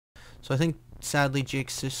So I think, sadly, Jake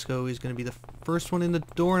Sisko is going to be the first one in the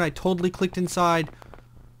door, and I totally clicked inside.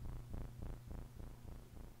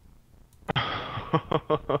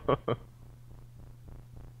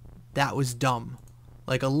 That was dumb.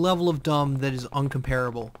 Like a level of dumb that is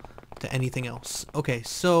uncomparable to anything else. Okay,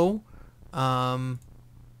 so, gonna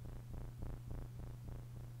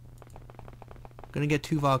get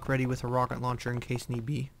Tuvok ready with a rocket launcher in case need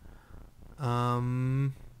be.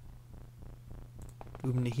 Moving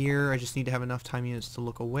to here, I just need to have enough time units to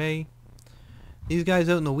look away. These guys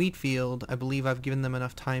out in the wheat field, I believe I've given them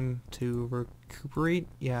enough time to recuperate.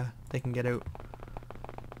 Yeah, they can get out.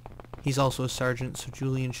 He's also a sergeant, so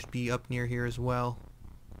Julian should be up near here as well.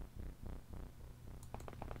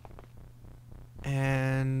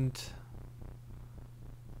 And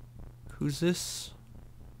who's this?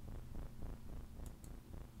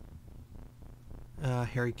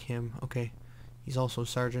 Harry Kim. Okay, he's also a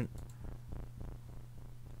sergeant.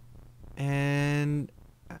 And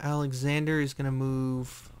Alexander is gonna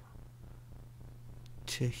move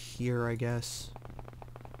to here, I guess.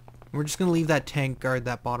 We're just gonna leave that tank guard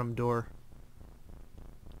that bottom door.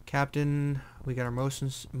 Captain, we got our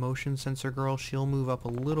motion sensor girl. She'll move up a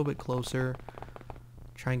little bit closer.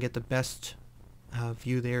 Try and get the best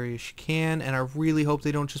view of the area she can. And I really hope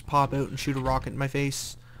they don't just pop out and shoot a rocket in my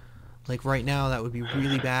face. Like right now, that would be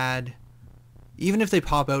really bad. Even if they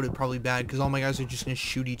pop out, it's probably bad because all my guys are just gonna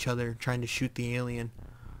shoot each other trying to shoot the alien.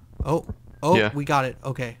 Oh, yeah. We got it.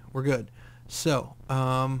 Okay, we're good. So,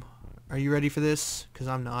 are you ready for this? Because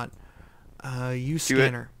I'm not. Use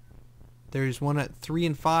scanner. There's one at 3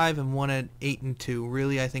 and 5 and one at 8 and 2.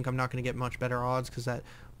 Really, I think I'm not going to get much better odds because that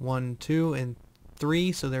 1, 2, and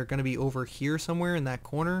 3, so they're going to be over here somewhere in that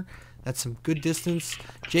corner. That's some good distance.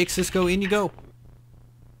 Jake Sisko, in you go.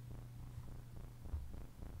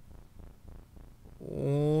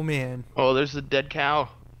 Oh, man. Oh, there's the dead cow.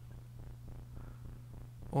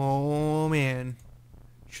 Oh, man.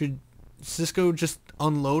 Should Sisko just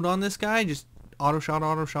unload on this guy? Just auto shot,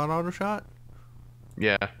 auto shot, auto shot?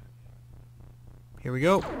 Yeah. Here we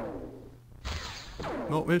go.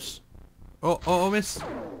 Oh, miss. Oh, miss.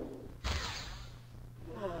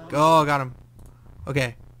 Oh, got him.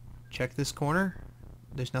 Okay. Check this corner.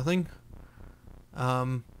 There's nothing. I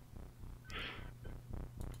want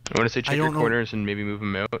to say check your corners and maybe move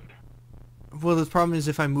him out. Well, the problem is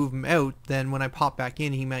if I move him out, then when I pop back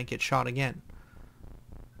in, he might get shot again.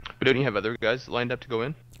 But don't you have other guys lined up to go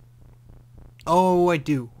in? Oh, I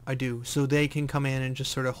do. So they can come in and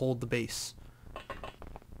just sort of hold the base.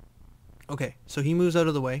 Okay, so he moves out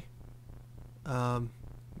of the way. To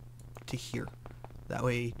here. That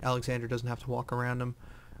way Alexander doesn't have to walk around him.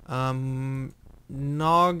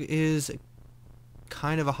 Nog is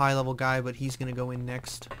kind of a high-level guy, but he's going to go in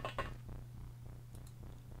next.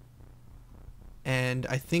 And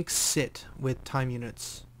I think sit with time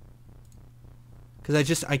units.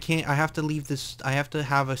 Because I can't, I have to leave this, I have to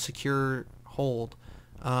have a secure hold.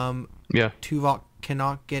 Yeah. Tuvok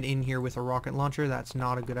cannot get in here with a rocket launcher. That's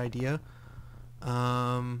not a good idea.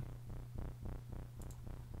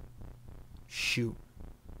 Shoot.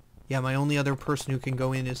 Yeah, my only other person who can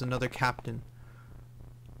go in is another captain.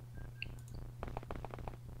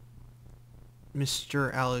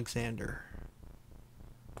 Mr. Alexander.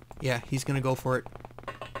 Yeah, he's gonna go for it.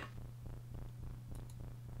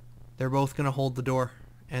 They're both gonna hold the door,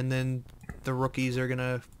 and then the rookies are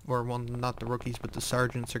gonna, or well, not the rookies, but the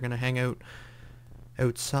sergeants are gonna hang out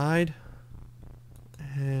outside.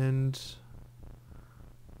 And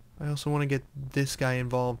I also want to get this guy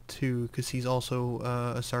involved too, because he's also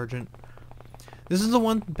a sergeant. This is the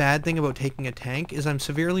one bad thing about taking a tank, is I'm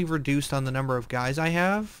severely reduced on the number of guys I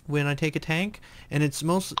have when I take a tank, and it's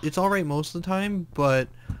alright most of the time, but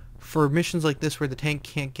for missions like this where the tank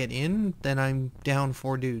can't get in, then I'm down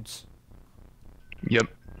 4 dudes. Yep.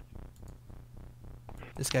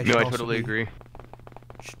 This guy No, I totally agree.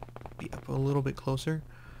 Should be up a little bit closer.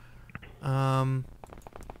 And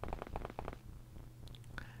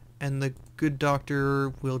the good doctor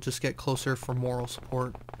will just get closer for moral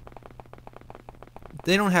support.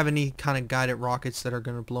 They don't have any kind of guided rockets that are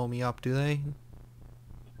going to blow me up, do they?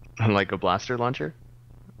 Like a blaster launcher?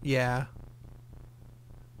 Yeah.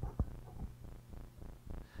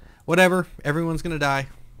 Whatever. Everyone's going to die.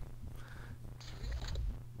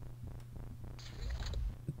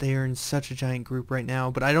 They are in such a giant group right now,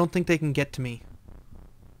 but I don't think they can get to me.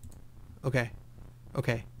 Okay.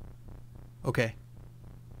 Okay. Okay.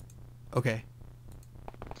 Okay.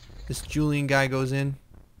 This Julian guy goes in.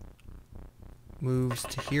 Moves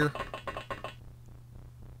to here.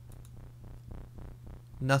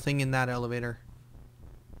 Nothing in that elevator.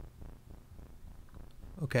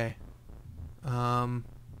 Okay.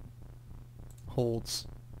 holds.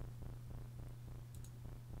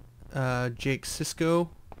 Jake Sisko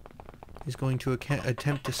is going to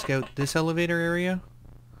attempt to scout this elevator area.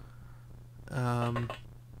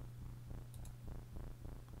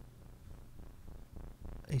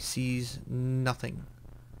 He sees nothing.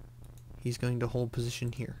 He's going to hold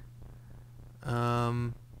position here.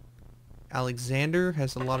 Alexander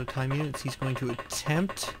has a lot of time units. He's going to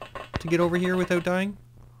attempt to get over here without dying.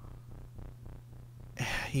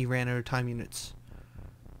 He ran out of time units.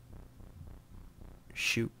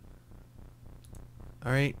 Shoot.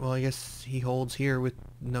 Alright, well I guess he holds here with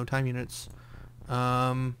no time units.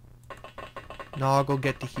 Nog will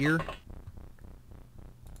get to here.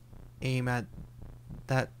 Aim at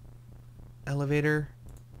that elevator.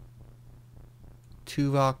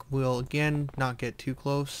 Tuvok will again not get too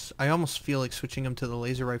close. I almost feel like switching him to the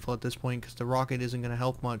laser rifle at this point because the rocket isn't going to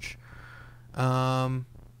help much.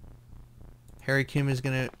 Harry Kim is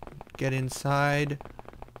going to get inside,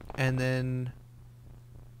 and then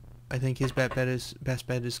I think his best bet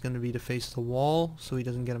is going to be to face the wall so he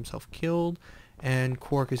doesn't get himself killed, and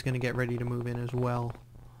Quark is going to get ready to move in as well.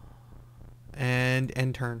 And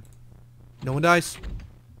end turn. No one dies.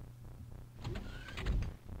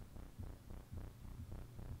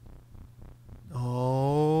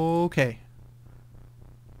 Okay.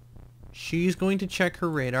 She's going to check her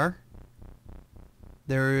radar.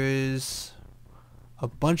 There is a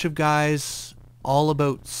bunch of guys all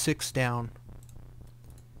about 6 down.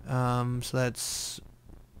 So that's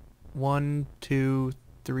 1, 2,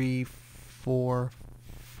 3, 4,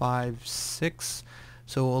 5, 6.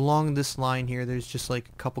 So along this line here, there's just like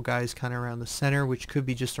a couple guys kind of around the center, which could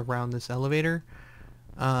be just around this elevator.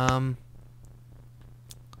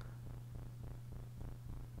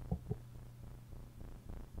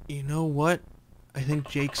 You know what? I think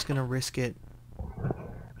Jake's gonna risk it.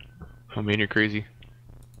 I mean, you're crazy.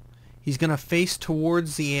 He's gonna face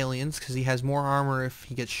towards the aliens because he has more armor if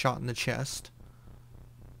he gets shot in the chest.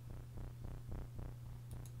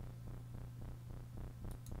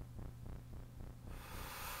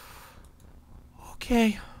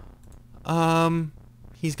 Okay.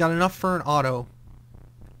 He's got enough for an auto.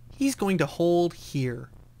 He's going to hold here.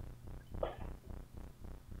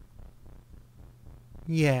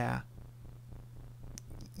 Yeah.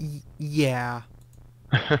 Yeah.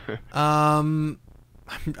 I'm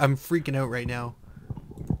freaking out right now.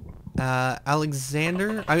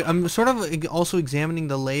 Alexander, I'm sort of also examining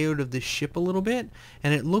the layout of this ship a little bit,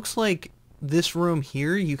 and it looks like this room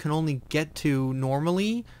here you can only get to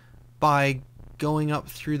normally by going up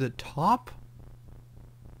through the top.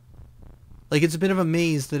 Like, it's a bit of a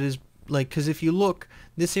maze that is, like, because if you look,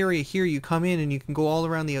 this area here, you come in and you can go all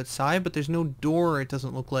around the outside, but there's no door, it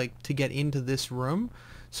doesn't look like, to get into this room.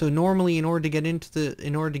 So normally, in order to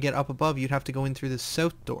get up above, you'd have to go in through this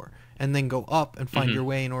south door, and then go up and find your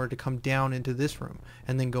way in order to come down into this room,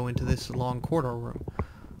 and then go into this long corridor room.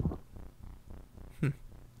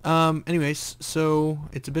 Anyways, so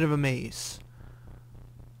it's a bit of a maze.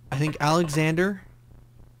 I think Alexander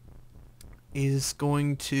is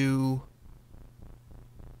going to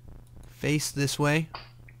face this way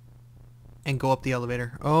and go up the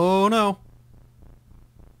elevator. Oh no!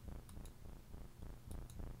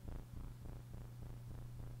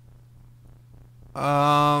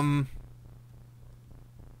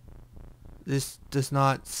 This does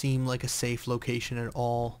not seem like a safe location at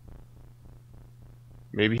all.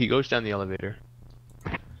 Maybe he goes down the elevator.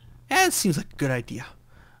 Yeah, it seems like a good idea.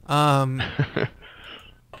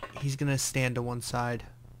 He's gonna stand to one side.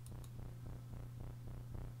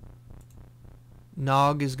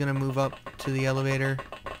 Nog is gonna move up to the elevator.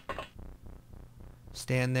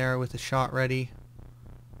 Stand there with a shot ready.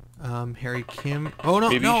 Harry Kim. Oh no,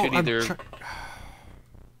 Maybe no! you should either...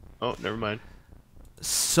 Oh, never mind.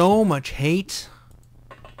 So much hate.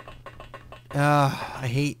 I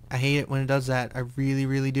hate it when it does that. I really,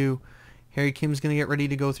 really do. Harry Kim's gonna get ready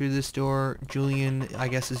to go through this door. Julian, I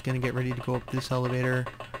guess, is gonna get ready to go up this elevator.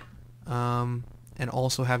 And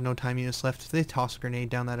also have no time units left. If they toss a grenade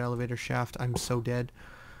down that elevator shaft, I'm so dead.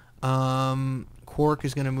 Quark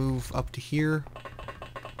is gonna move up to here.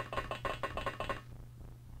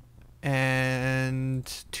 And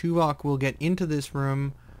Tuvok will get into this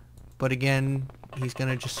room, but again, he's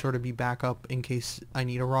gonna just sort of be back up in case I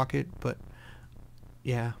need a rocket, but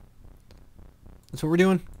yeah. That's what we're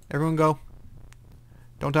doing. Everyone go.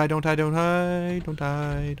 Don't die, don't die, don't die, don't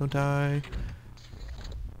die, don't die.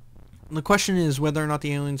 The question is whether or not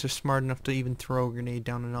the aliens are smart enough to even throw a grenade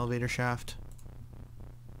down an elevator shaft.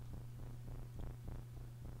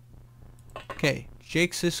 Okay,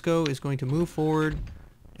 Jake Sisko is going to move forward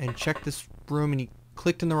and check this room, and he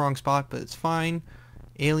clicked in the wrong spot, but it's fine.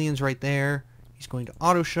 Alien's right there. He's going to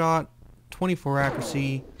auto shot. 24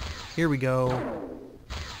 accuracy. Here we go.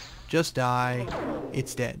 Just die.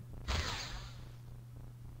 It's dead.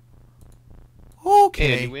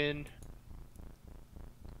 Okay. And you win.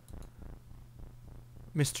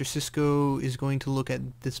 Mr. Cisco is going to look at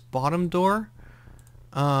this bottom door.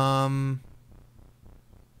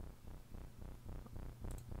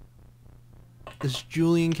 This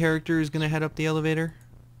Julian character is going to head up the elevator.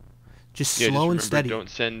 Just Yeah, slow and just steady. remember, don't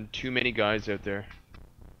send too many guys out there.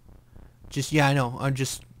 Yeah, I know. I'm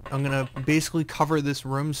gonna basically cover this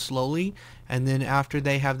room slowly, and then after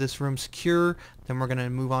they have this room secure, then we're gonna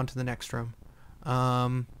move on to the next room.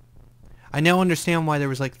 I now understand why there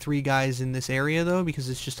was like 3 guys in this area though, because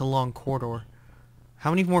it's just a long corridor. How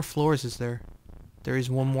many more floors is there? There is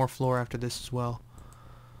one more floor after this as well.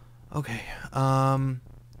 Okay.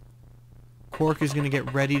 Quark is gonna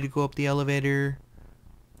get ready to go up the elevator.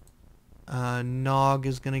 Nog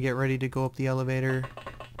is gonna get ready to go up the elevator.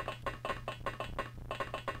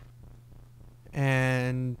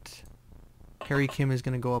 And Harry Kim is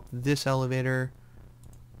going to go up this elevator.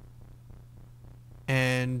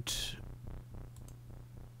 And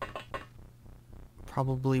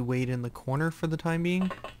probably wait in the corner for the time being.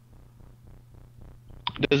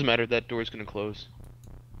 It doesn't matter, that door's gonna close.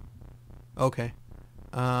 Okay.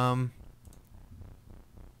 And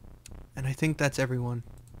I think that's everyone.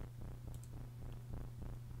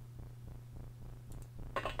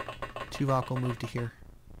 Tuvok will move to here.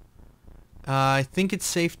 I think it's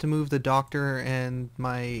safe to move the doctor and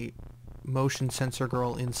my motion sensor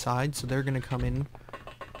girl inside, so they're gonna come in.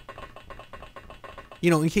 You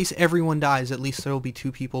know, in case everyone dies, at least there'll be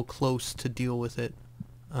 2 people close to deal with it.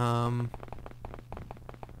 And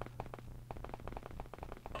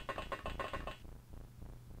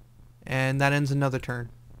that ends another turn.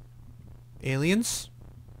 Aliens?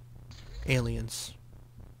 Aliens.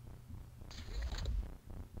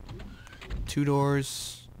 2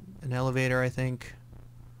 doors. An elevator, I think.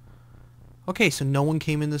 Okay, so no one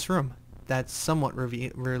came in this room. That's somewhat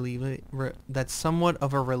that's somewhat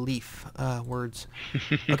of a relief. Words.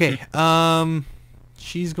 Okay.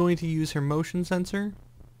 She's going to use her motion sensor.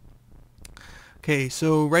 Okay,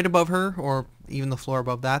 so right above her, or even the floor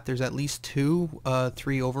above that, there's at least 2,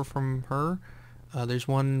 3 over from her. There's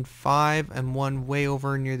one 5 and one way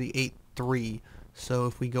over near the 8-3. So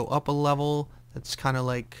if we go up a level, that's kind of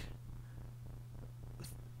like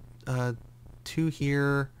 2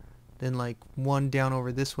 here, then like 1 down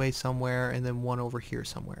over this way somewhere, and then 1 over here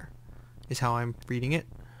somewhere, is how I'm reading it.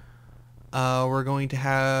 We're going to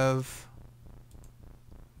have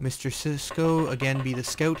Mr. Cisco again be the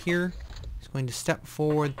scout here. He's going to step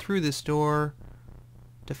forward through this door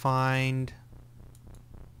to find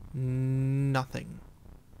nothing.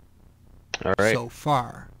 Alright. So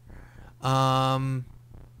far. I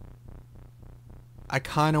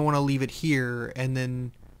kind of want to leave it here, and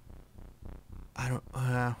then I don't.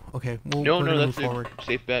 Okay, we're gonna move forward. A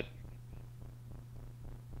safe bet.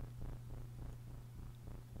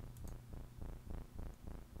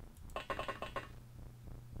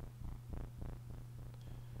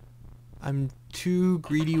 I'm too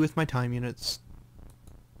greedy with my time units.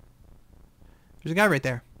 There's a guy right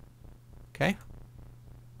there. Okay,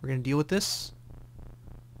 we're gonna deal with this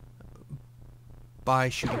by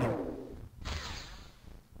shooting him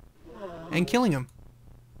and killing him.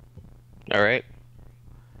 Alright.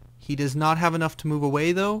 He does not have enough to move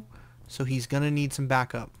away though, so he's gonna need some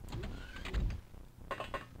backup.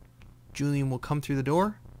 Julian will come through the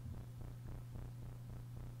door.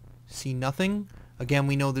 See nothing. Again,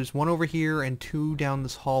 we know there's 1 over here and 2 down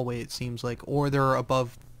this hallway, it seems like, or they're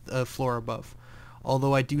above, floor above.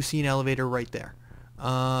 Although I do see an elevator right there.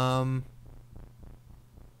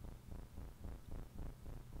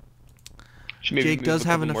 Jake does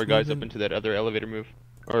have enough more guys movement. up into that other elevator room.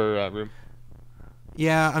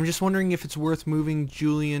 Yeah, I'm just wondering if it's worth moving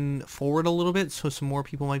Julian forward a little bit so some more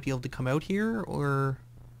people might be able to come out here, or...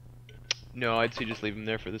 No, I'd say just leave him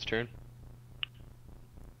there for this turn.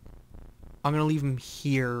 I'm going to leave him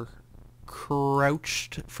here,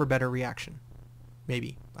 crouched for better reaction.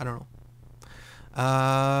 Maybe. I don't know.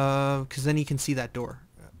 Because then he can see that door.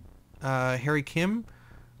 Harry Kim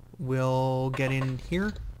will get in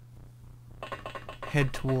here.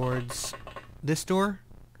 Head towards this door.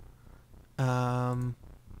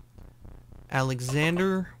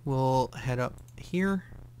 Alexander will head up here.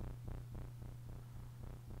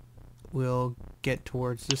 We'll get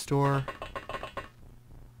towards this door.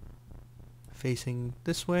 Facing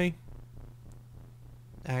this way.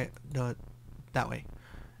 No, that way.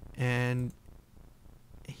 And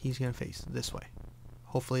he's going to face this way.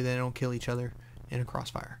 Hopefully they don't kill each other in a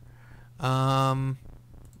crossfire.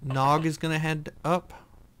 Nog is gonna head up.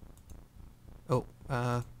 Oh,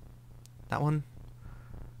 that one.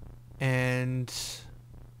 And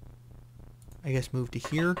I guess move to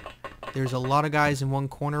here. There's a lot of guys in one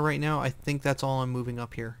corner right now. I think that's all I'm moving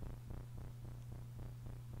up here.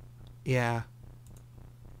 Yeah.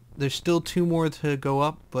 There's still 2 more to go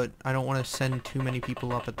up, but I don't want to send too many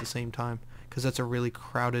people up at the same time, because that's a really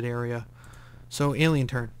crowded area. So, alien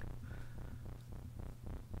turn.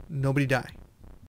 Nobody die.